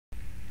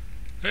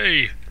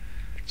Hey,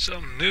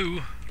 some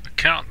new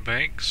account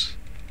banks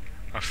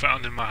I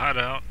found in my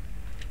hideout.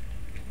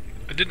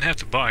 I didn't have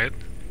to buy it,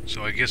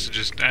 so I guess it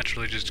just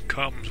naturally just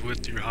comes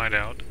with your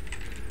hideout.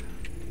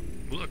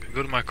 Look, I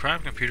go to my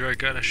crime computer, I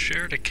got a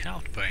shared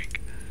account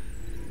bank.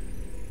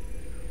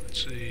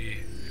 Let's see.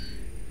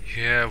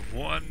 You have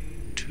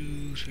 1,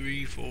 2,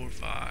 3, 4,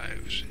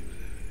 5,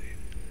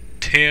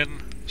 10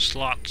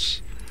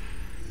 slots.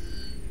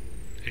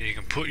 And you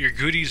can put your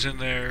goodies in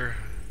there,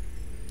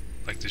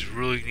 like this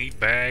really neat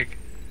bag.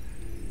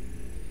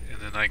 And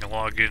then I can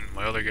log in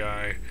my other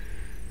guy,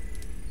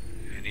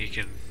 and he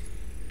can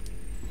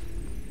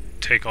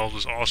take all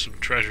this awesome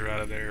treasure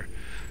out of there.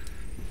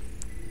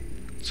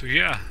 So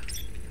yeah,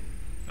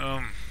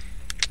 I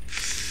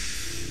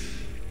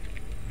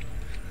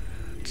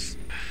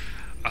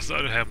thought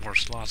it'd have more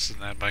slots than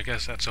that, but I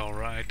guess that's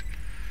alright.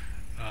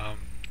 I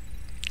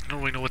don't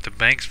really know what the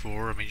bank's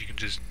for. I mean, you can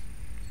just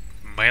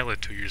mail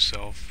it to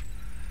yourself,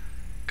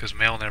 because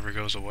mail never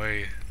goes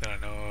away that I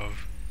know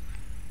of.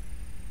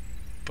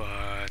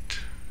 But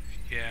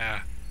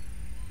yeah,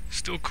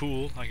 still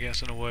cool, I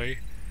guess, in a way.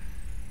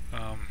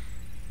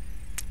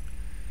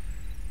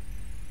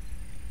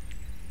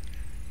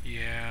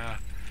 Yeah.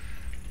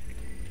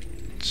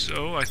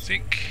 So I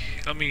think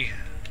let me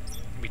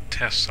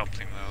test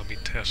something though. Let me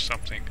test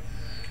something.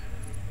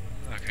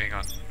 Okay, hang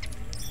on.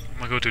 I'm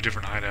gonna go to a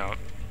different hideout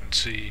and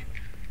see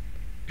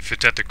if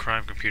it's at the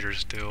crime computer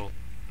still.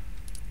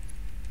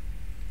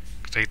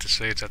 'Cause I hate to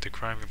say it's at the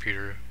crime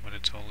computer when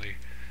it's only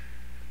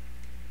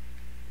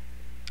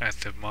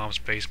at the mom's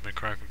basement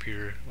crime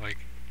computer. Like,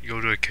 you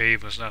go to a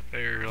cave and it's not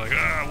there, you're like,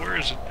 ah, where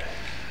is it?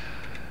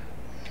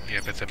 Yeah,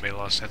 I bet that made a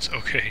lot of sense.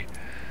 Okay.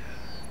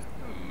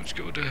 Let's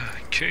go to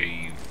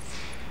cave.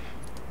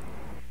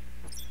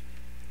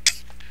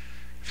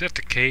 If it's at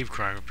the cave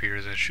crime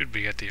computer, then it should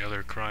be at the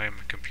other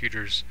crime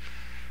computers.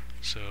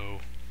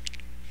 So,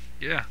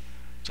 yeah.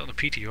 It's on the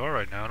PTR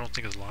right now. I don't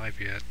think it's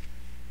live yet.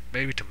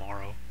 Maybe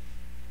tomorrow.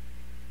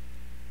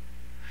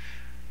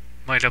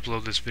 Might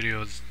upload this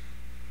video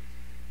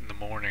in the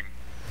morning.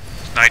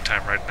 It's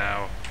nighttime right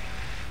now.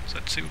 So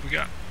let's see what we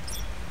got.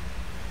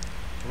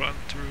 Run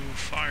through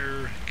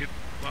fire, get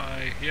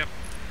my, yep.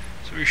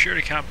 So your shared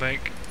account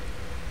bank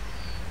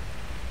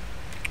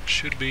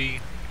should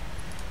be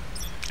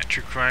at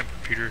your crime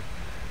computer.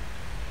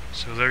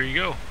 So there you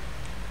go.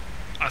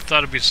 I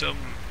thought it'd be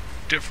something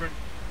different,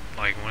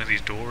 like one of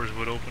these doors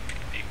would open,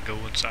 you can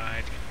go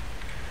inside,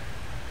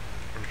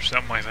 or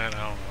something like that,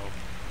 I don't know.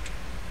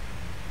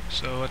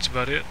 So that's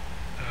about it.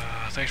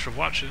 Thanks for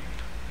watching.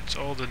 It's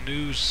all the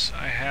news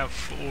I have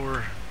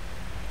for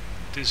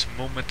this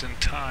moment in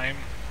time.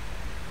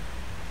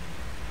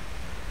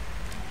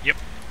 Yep.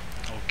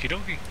 Okie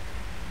dokie.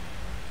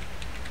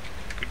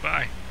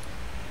 Goodbye.